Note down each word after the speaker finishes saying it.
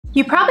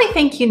You probably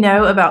think you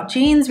know about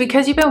jeans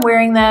because you've been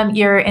wearing them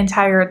your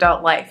entire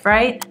adult life,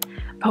 right?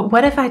 But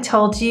what if I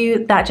told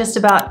you that just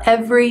about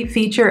every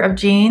feature of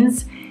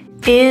jeans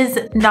is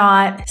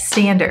not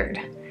standard?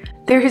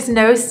 There is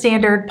no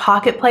standard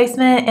pocket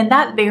placement, and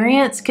that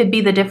variance could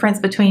be the difference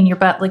between your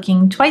butt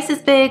looking twice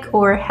as big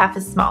or half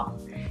as small.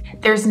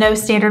 There's no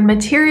standard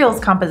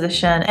materials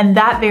composition, and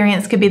that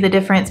variance could be the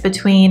difference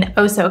between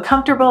oh so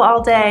comfortable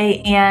all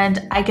day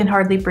and I can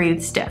hardly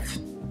breathe stiff.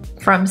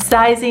 From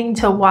sizing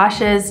to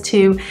washes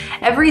to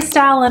every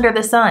style under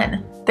the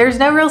sun, there's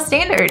no real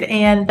standard,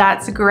 and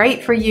that's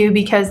great for you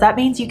because that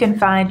means you can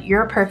find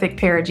your perfect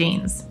pair of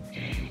jeans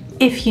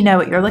if you know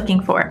what you're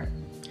looking for.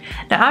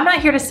 Now, I'm not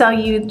here to sell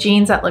you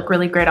jeans that look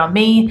really great on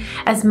me,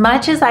 as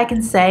much as I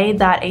can say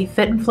that a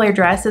fit and flare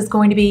dress is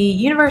going to be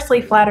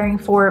universally flattering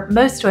for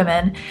most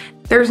women.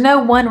 There's no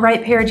one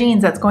right pair of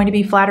jeans that's going to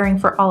be flattering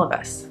for all of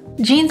us.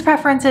 Jeans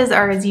preferences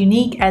are as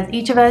unique as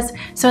each of us,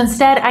 so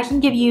instead I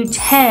can give you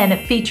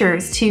 10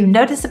 features to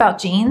notice about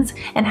jeans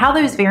and how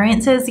those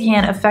variances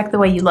can affect the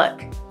way you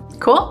look.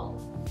 Cool?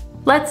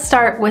 Let's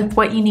start with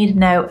what you need to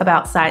know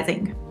about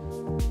sizing.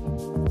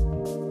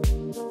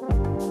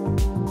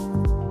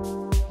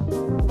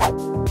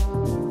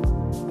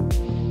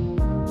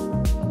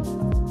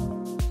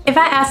 If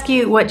I ask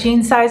you what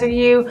jean size are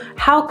you,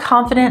 how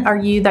confident are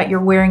you that you're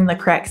wearing the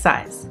correct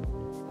size?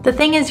 The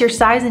thing is, your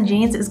size in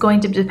jeans is going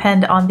to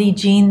depend on the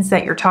jeans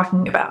that you're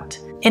talking about.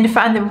 And to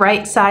find the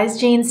right size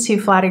jeans to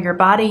flatter your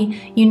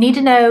body, you need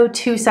to know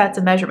 2 sets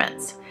of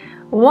measurements.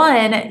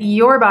 1,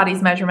 your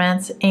body's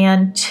measurements,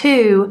 and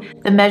 2,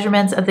 the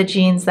measurements of the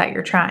jeans that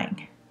you're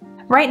trying.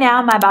 Right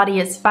now, my body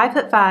is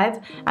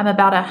 5'5". I'm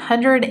about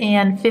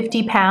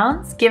 150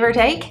 pounds, give or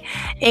take,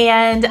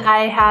 and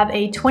I have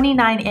a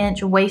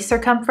 29-inch waist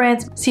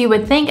circumference. So you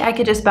would think I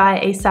could just buy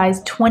a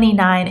size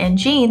 29 in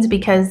jeans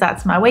because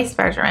that's my waist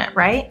measurement,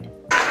 right?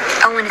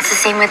 Oh, and it's the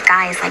same with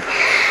guys. Like,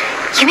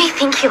 you may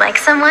think you like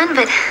someone,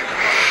 but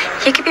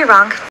you could be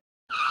wrong.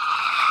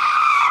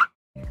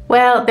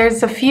 Well,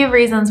 there's a few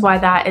reasons why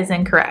that is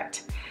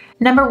incorrect.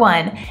 Number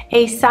 1,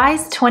 a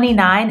size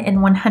 29 in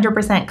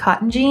 100%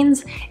 cotton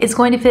jeans is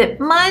going to fit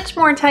much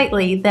more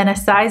tightly than a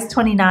size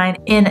 29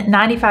 in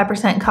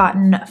 95%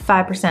 cotton, 5%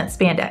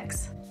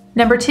 spandex.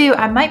 Number 2,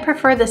 I might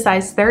prefer the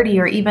size 30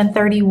 or even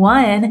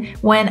 31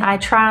 when I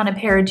try on a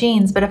pair of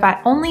jeans, but if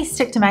I only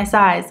stick to my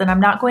size, then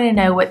I'm not going to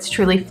know what's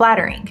truly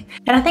flattering.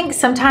 And I think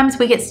sometimes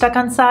we get stuck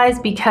on size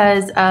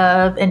because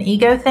of an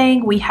ego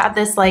thing. We have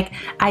this like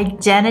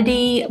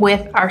identity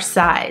with our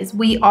size.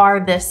 We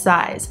are this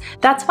size.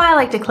 That's why I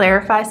like to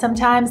clarify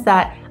sometimes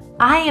that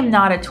I am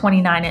not a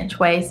 29-inch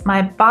waist.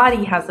 My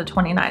body has a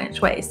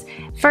 29-inch waist.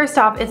 First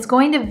off, it's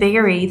going to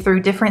vary through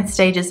different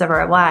stages of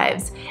our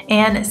lives.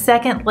 And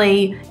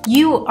secondly,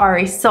 you are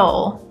a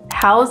soul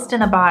housed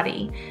in a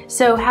body.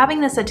 So having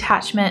this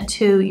attachment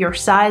to your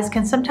size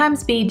can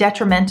sometimes be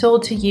detrimental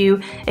to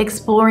you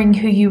exploring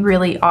who you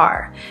really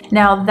are.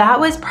 Now, that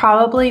was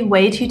probably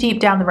way too deep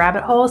down the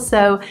rabbit hole,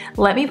 so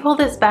let me pull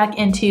this back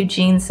into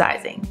jean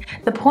sizing.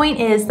 The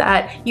point is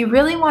that you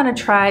really want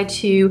to try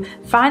to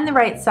find the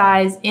right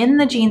size in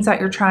the jeans that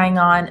you're trying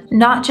on,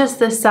 not just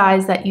the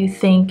size that you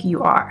think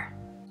you are.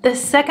 The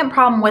second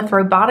problem with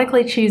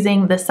robotically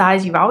choosing the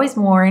size you've always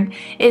worn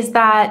is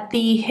that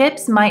the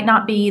hips might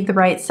not be the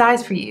right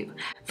size for you.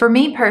 For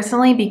me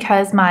personally,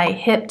 because my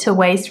hip to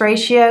waist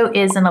ratio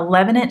is an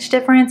 11-inch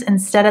difference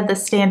instead of the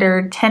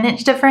standard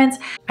 10-inch difference,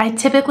 I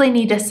typically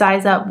need to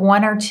size up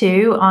 1 or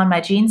 2 on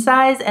my jean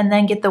size and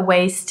then get the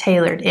waist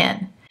tailored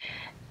in.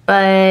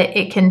 But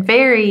it can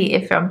vary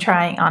if I'm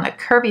trying on a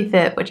curvy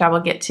fit, which I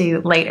will get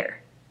to later.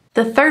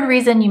 The third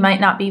reason you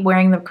might not be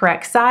wearing the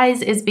correct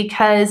size is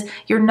because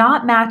you're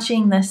not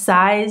matching the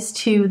size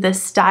to the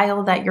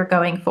style that you're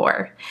going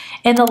for.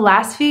 In the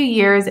last few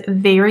years,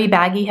 very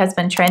baggy has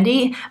been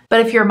trendy, but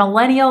if you're a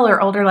millennial or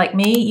older like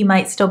me, you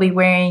might still be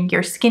wearing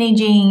your skinny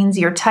jeans,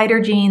 your tighter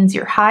jeans,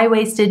 your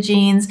high-waisted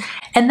jeans,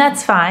 and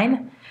that's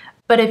fine.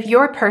 But if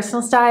your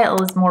personal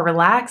style is more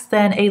relaxed,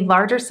 then a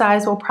larger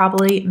size will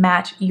probably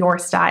match your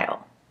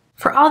style.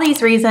 For all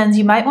these reasons,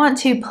 you might want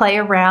to play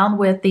around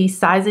with the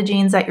size of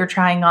jeans that you're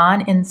trying on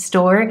in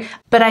store,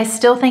 but I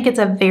still think it's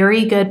a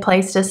very good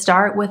place to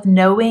start with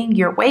knowing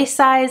your waist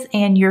size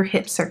and your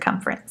hip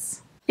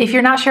circumference. If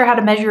you're not sure how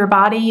to measure your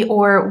body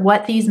or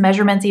what these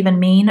measurements even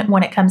mean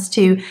when it comes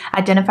to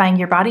identifying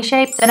your body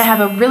shape, then I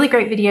have a really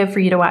great video for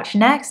you to watch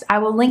next. I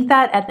will link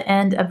that at the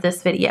end of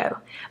this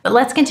video. But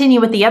let's continue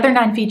with the other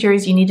 9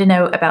 features you need to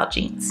know about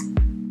jeans.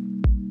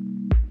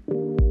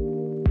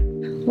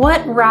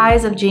 What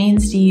rise of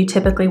jeans do you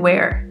typically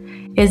wear?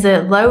 Is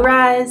it low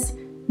rise,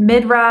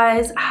 mid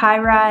rise, high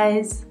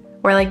rise,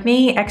 or like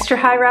me, extra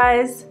high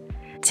rise?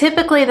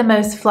 Typically, the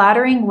most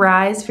flattering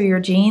rise for your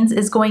jeans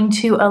is going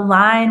to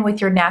align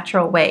with your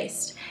natural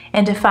waist.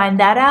 And to find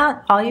that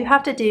out, all you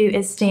have to do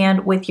is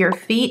stand with your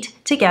feet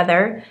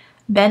together,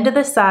 bend to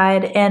the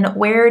side, and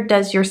where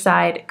does your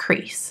side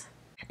crease?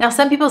 Now,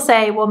 some people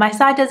say, well, my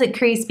side doesn't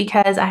crease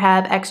because I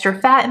have extra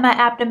fat in my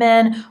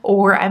abdomen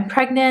or I'm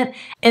pregnant.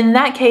 In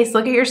that case,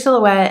 look at your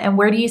silhouette and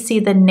where do you see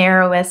the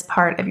narrowest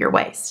part of your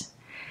waist?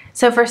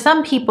 So for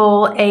some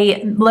people,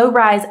 a low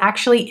rise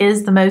actually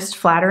is the most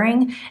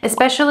flattering,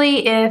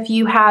 especially if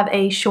you have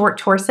a short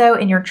torso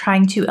and you're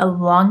trying to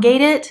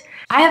elongate it.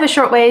 I have a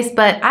short waist,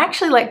 but I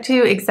actually like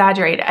to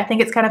exaggerate it. I think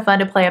it's kind of fun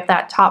to play up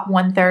that top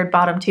 1/3,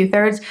 bottom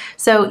 2/3.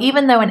 So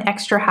even though an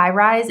extra high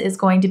rise is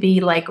going to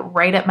be like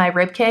right up my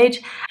rib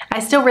cage, I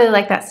still really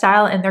like that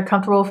style and they're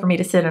comfortable for me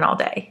to sit in all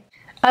day.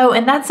 Oh,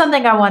 and that's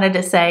something I wanted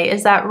to say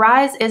is that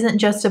rise isn't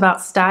just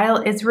about style,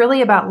 it's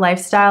really about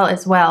lifestyle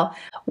as well.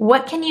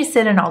 What can you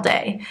sit in all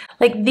day?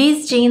 Like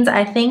these jeans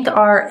I think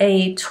are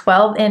a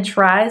 12-inch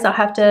rise. I'll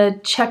have to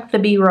check the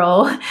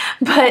B-roll,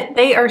 but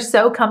they are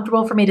so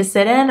comfortable for me to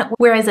sit in,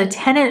 whereas a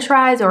 10-inch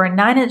rise or a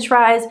 9-inch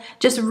rise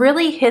just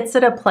really hits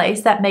at a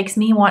place that makes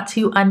me want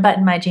to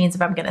unbutton my jeans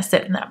if I'm gonna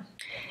sit in them.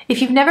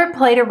 If you've never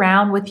played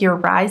around with your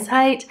rise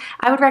height,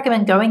 I would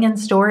recommend going in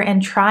store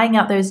and trying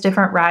out those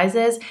different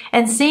rises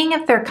and seeing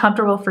if they're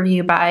comfortable for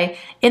you by,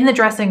 in the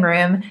dressing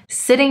room,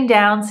 sitting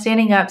down,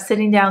 standing up,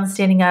 sitting down,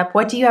 standing up.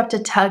 What do you have to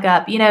tug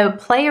up? You know,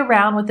 play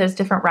around with those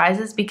different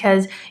rises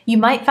because you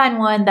might find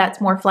one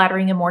that's more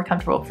flattering and more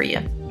comfortable for you.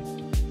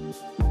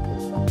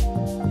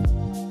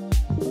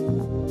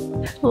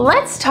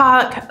 Let's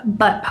talk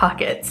butt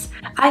pockets.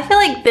 I feel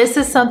like this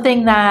is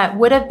something that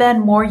would have been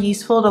more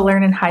useful to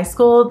learn in high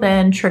school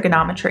than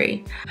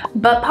trigonometry.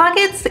 Butt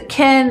pockets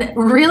can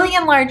really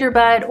enlarge your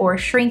butt or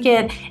shrink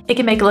it. It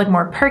can make it look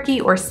more perky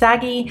or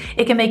saggy.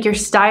 It can make your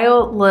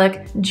style look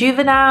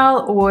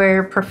juvenile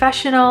or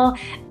professional.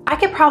 I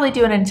could probably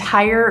do an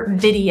entire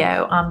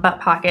video on butt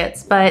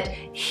pockets, but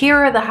here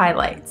are the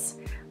highlights.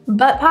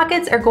 Butt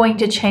pockets are going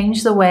to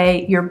change the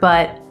way your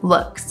butt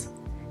looks.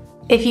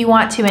 If you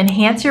want to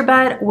enhance your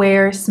butt,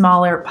 wear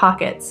smaller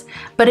pockets.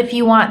 But if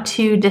you want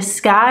to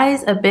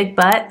disguise a big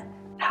butt,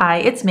 hi,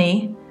 it's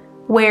me,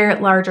 wear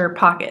larger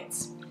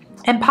pockets.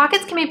 And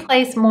pockets can be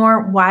placed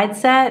more wide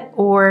set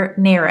or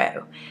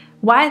narrow.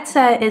 Wide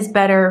set is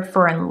better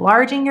for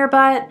enlarging your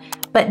butt,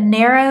 but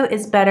narrow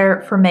is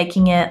better for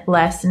making it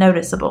less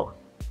noticeable.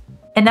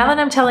 And now that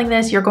I'm telling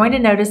this, you're going to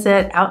notice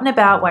it out and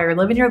about while you're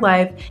living your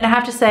life. And I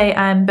have to say,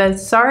 I'm both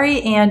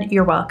sorry and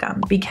you're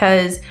welcome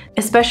because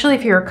especially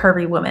if you're a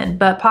curvy woman,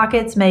 butt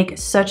pockets make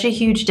such a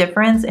huge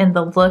difference in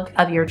the look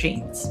of your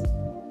jeans.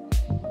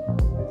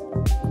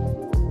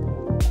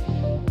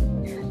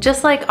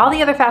 Just like all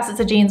the other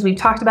facets of jeans we've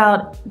talked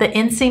about, the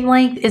inseam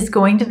length is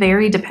going to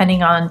vary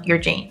depending on your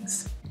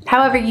jeans.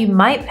 However, you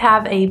might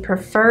have a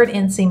preferred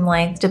inseam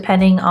length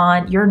depending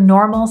on your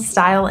normal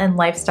style and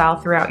lifestyle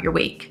throughout your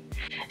week.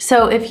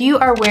 So if you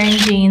are wearing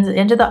jeans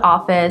into the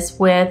office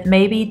with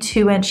maybe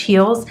 2-inch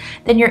heels,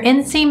 then your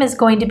inseam is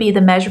going to be the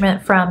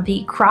measurement from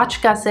the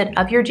crotch gusset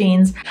of your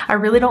jeans. I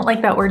really don't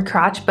like that word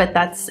crotch, but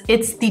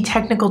it's the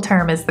technical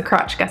term is the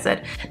crotch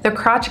gusset. The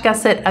crotch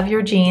gusset of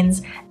your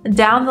jeans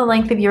down the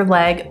length of your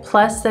leg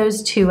plus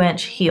those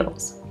 2-inch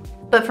heels.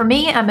 But for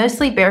me, I'm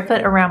mostly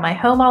barefoot around my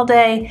home all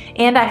day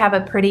and I have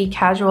a pretty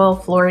casual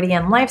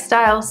Floridian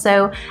lifestyle,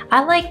 so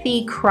I like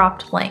the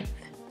cropped length.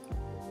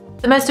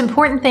 The most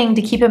important thing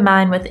to keep in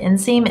mind with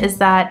inseam is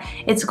that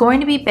it's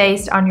going to be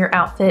based on your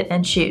outfit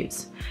and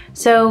shoes.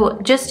 So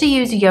just to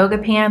use yoga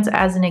pants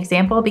as an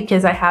example,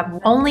 because I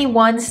have only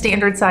one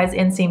standard size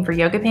inseam for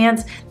yoga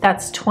pants,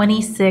 that's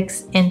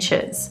 26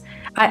 inches.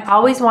 I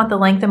always want the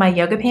length of my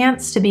yoga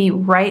pants to be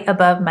right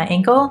above my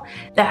ankle.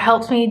 That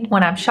helps me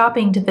when I'm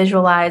shopping to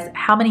visualize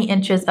how many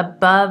inches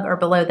above or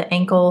below the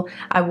ankle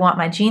I want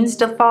my jeans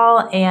to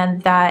fall,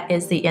 and that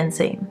is the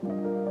inseam.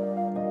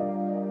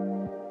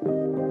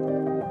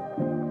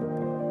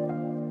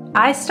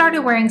 I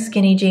started wearing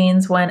skinny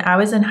jeans when I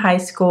was in high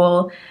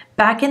school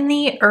back in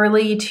the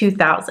early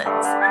 2000s.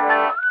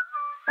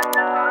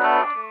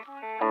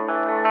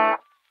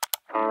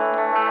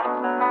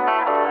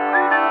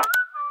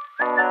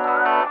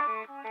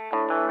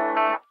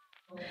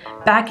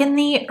 Back in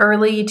the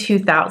early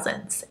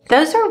 2000s.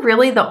 Those are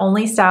really the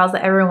only styles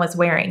that everyone was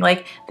wearing.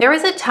 Like there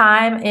was a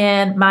time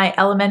in my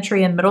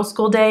elementary and middle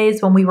school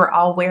days when we were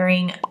all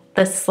wearing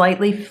the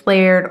slightly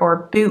flared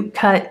or boot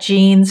cut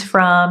jeans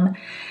from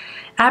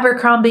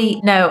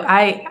Abercrombie. No,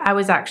 I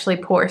was actually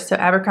poor, so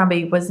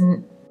Abercrombie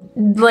wasn't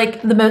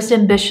like the most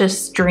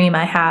ambitious dream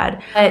I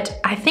had. But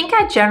I think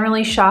I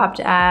generally shopped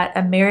at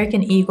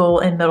American Eagle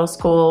in middle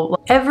school.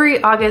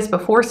 Every August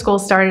before school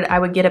started, I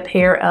would get a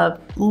pair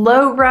of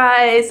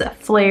low-rise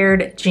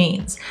flared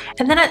jeans.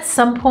 And then at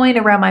some point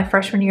around my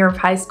freshman year of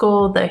high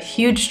school, the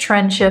huge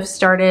trend shift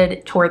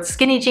started towards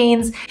skinny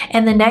jeans.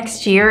 And the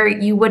next year,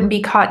 you wouldn't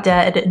be caught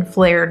dead in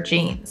flared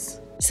jeans.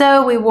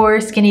 So we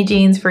wore skinny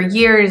jeans for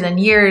years and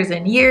years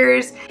and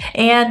years,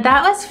 and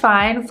that was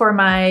fine for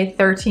my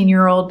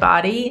 13-year-old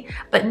body.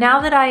 But now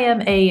that I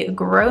am a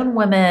grown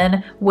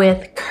woman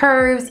with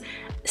curves,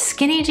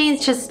 skinny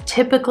jeans just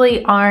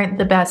typically aren't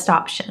the best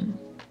option.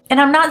 And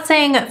I'm not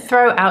saying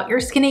throw out your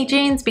skinny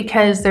jeans,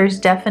 because there's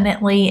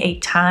definitely a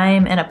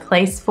time and a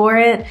place for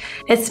it,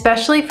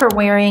 especially for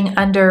wearing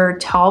under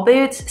tall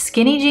boots.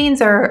 Skinny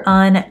jeans are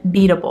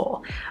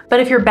unbeatable. But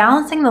if you're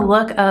balancing the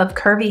look of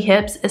curvy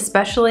hips,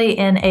 especially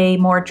in a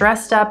more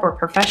dressed up or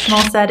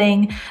professional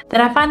setting,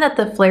 then I find that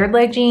the flared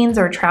leg jeans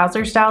or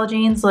trouser style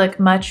jeans look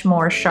much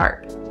more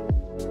sharp.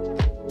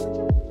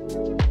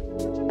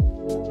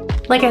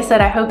 Like I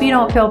said, I hope you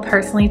don't feel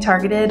personally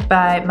targeted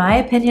by my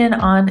opinion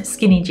on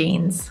skinny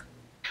jeans.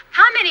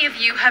 How many of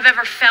you have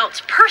ever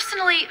felt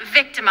personally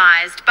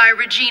victimized by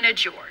Regina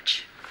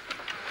George?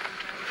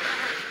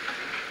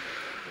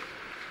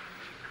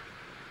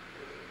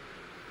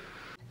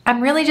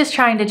 I'm really just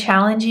trying to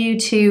challenge you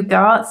to go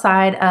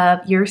outside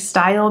of your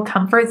style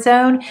comfort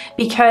zone,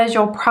 because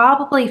you'll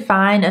probably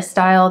find a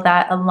style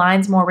that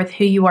aligns more with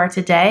who you are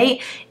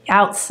today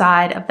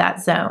outside of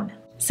that zone.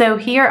 So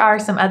here are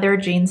some other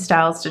jean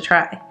styles to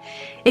try.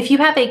 If you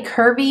have a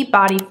curvy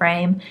body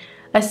frame,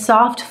 a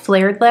soft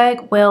flared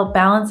leg will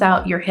balance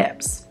out your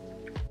hips.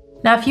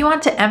 Now, if you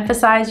want to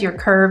emphasize your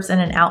curves in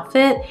an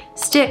outfit,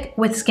 stick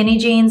with skinny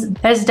jeans.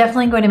 That is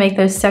definitely going to make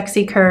those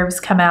sexy curves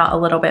come out a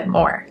little bit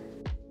more.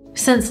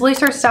 Since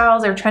looser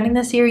styles are trending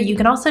this year, you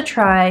can also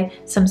try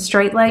some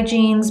straight leg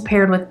jeans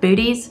paired with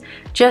booties.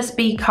 Just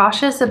be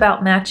cautious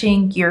about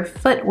matching your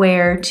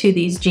footwear to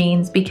these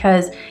jeans,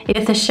 because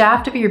if the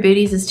shaft of your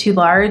booties is too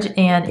large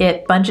and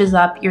it bunches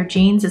up your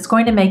jeans, it's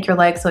going to make your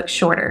legs look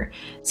shorter.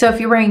 So if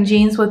you're wearing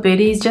jeans with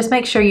booties, just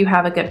make sure you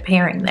have a good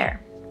pairing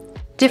there.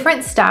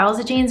 Different styles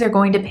of jeans are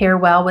going to pair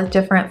well with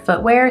different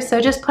footwear,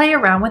 so just play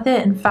around with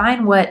it and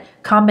find what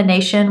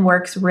combination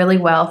works really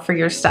well for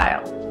your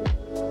style.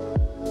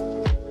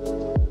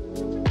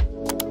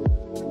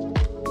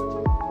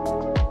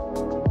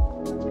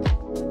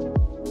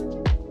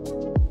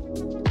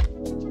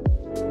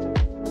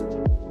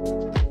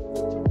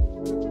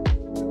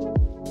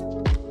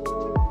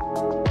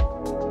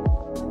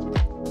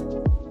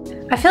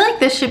 I feel like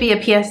this should be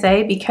a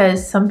PSA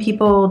because some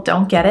people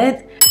don't get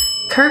it.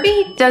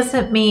 Curvy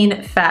doesn't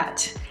mean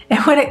fat.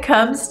 And when it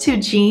comes to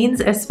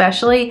jeans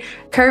especially,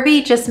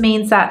 curvy just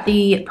means that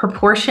the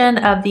proportion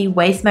of the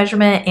waist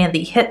measurement and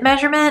the hip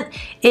measurement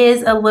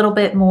is a little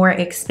bit more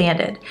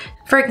expanded.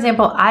 For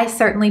example, I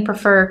certainly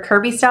prefer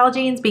curvy style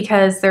jeans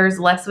because there's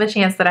less of a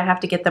chance that I have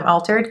to get them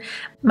altered.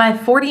 My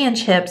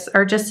 40-inch hips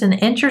are just an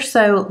inch or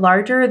so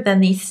larger than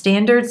the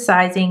standard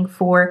sizing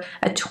for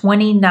a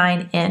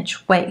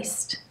 29-inch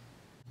waist.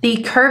 The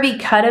curvy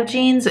cut of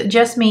jeans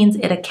just means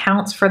it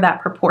accounts for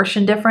that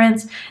proportion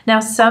difference.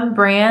 Now, some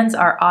brands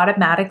are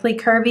automatically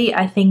curvy.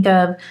 I think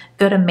of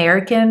Good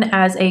American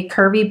as a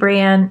curvy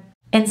brand,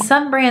 and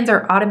some brands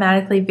are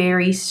automatically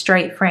very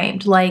straight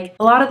framed, like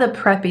a lot of the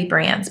preppy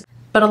brands.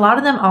 But a lot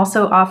of them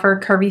also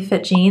offer curvy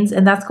fit jeans,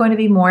 and that's going to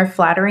be more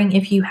flattering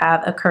if you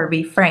have a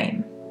curvy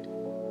frame.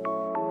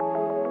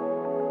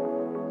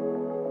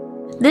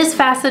 This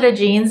facet of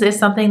jeans is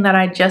something that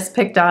I just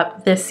picked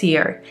up this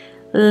year: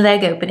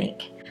 leg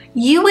opening.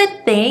 You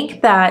would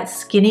think that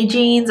skinny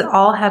jeans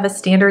all have a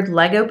standard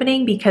leg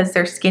opening because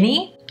they're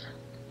skinny,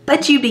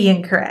 but you'd be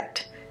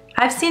incorrect.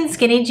 I've seen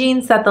skinny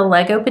jeans that the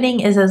leg opening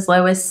is as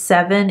low as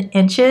 7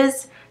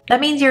 inches. That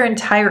means your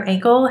entire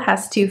ankle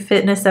has to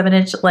fit in a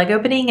 7-inch leg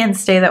opening and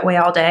stay that way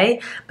all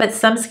day, but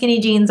some skinny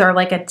jeans are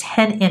like a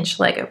 10-inch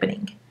leg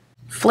opening.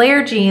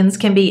 Flare jeans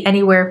can be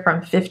anywhere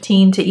from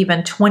 15 to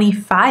even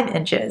 25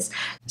 inches.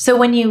 So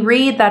when you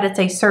read that it's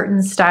a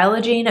certain style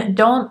of jean,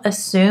 don't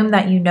assume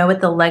that you know what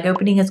the leg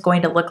opening is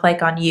going to look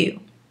like on you.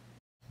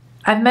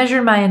 I've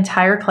measured my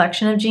entire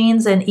collection of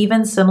jeans, and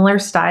even similar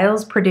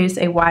styles produce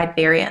a wide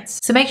variance.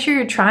 So make sure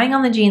you're trying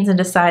on the jeans and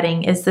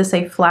deciding, is this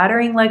a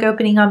flattering leg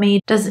opening on me?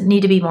 Does it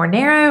need to be more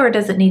narrow or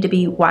does it need to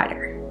be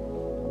wider?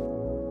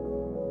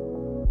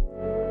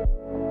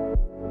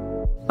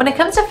 When it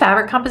comes to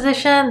fabric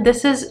composition,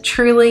 this is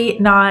truly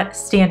not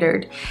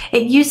standard.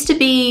 It used to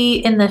be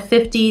in the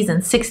 50s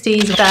and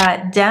 60s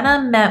that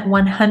denim meant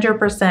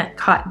 100%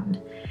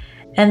 cotton.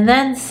 And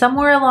then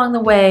somewhere along the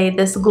way,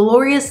 this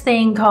glorious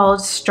thing called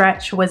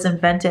stretch was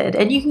invented.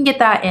 And you can get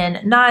that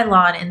in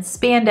nylon, in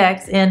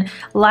spandex, in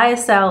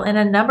lyocell, in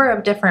a number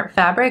of different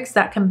fabrics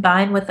that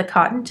combine with the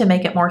cotton to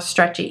make it more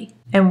stretchy.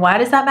 And why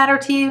does that matter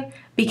to you?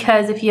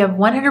 Because if you have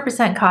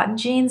 100% cotton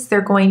jeans,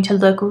 they're going to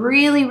look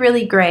really,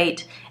 really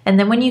great. And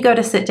then when you go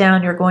to sit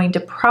down, you're going to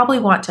probably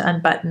want to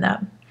unbutton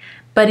them.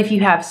 But if you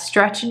have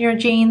stretch in your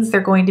jeans,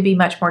 they're going to be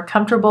much more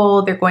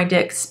comfortable. They're going to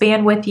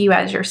expand with you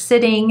as you're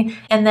sitting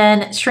and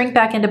then shrink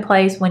back into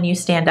place when you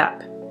stand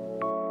up.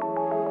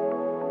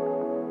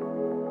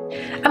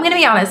 I'm going to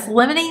be honest,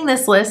 limiting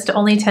this list to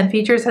only 10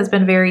 features has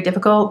been very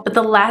difficult, but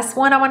the last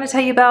one I want to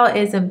tell you about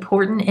is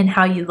important in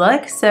how you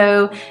look.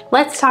 So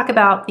let's talk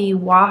about the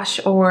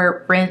wash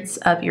or rinse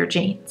of your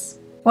jeans.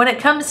 When it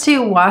comes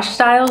to wash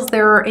styles,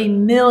 there are a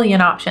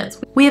million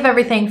options. We have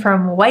everything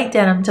from white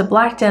denim to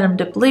black denim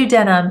to blue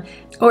denim,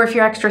 or if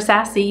you're extra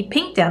sassy,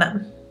 pink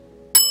denim.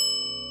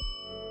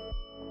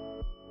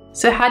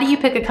 So how do you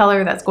pick a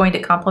color that's going to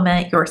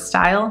complement your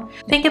style?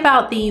 Think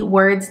about the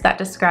words that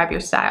describe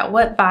your style.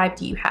 What vibe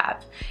do you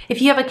have?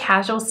 If you have a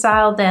casual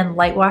style, then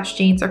light wash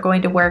jeans are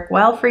going to work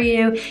well for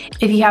you.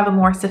 If you have a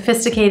more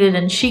sophisticated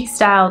and chic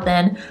style,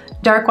 then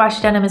dark wash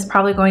denim is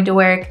probably going to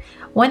work.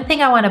 One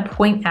thing I want to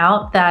point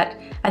out that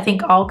I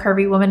think all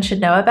curvy women should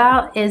know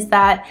about is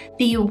that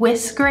the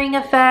whiskering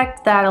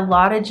effect that a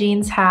lot of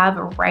jeans have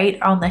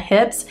right on the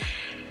hips,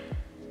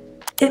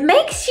 it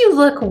makes you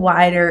look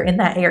wider in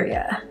that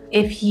area.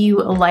 If you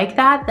like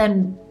that,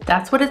 then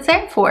that's what it's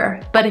there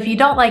for. But if you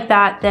don't like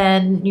that,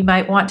 then you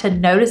might want to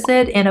notice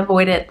it and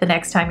avoid it the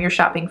next time you're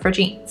shopping for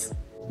jeans.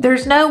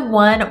 There's no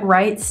one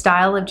right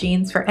style of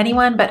jeans for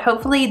anyone, but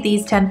hopefully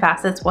these 10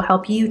 facets will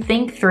help you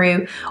think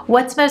through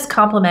what's most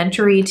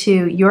complementary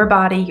to your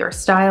body, your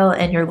style,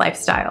 and your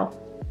lifestyle.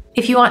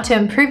 If you want to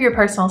improve your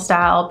personal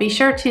style, be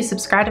sure to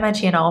subscribe to my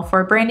channel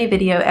for a brand new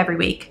video every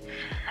week.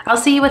 I'll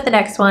see you with the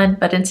next one,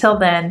 but until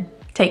then,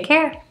 take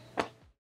care.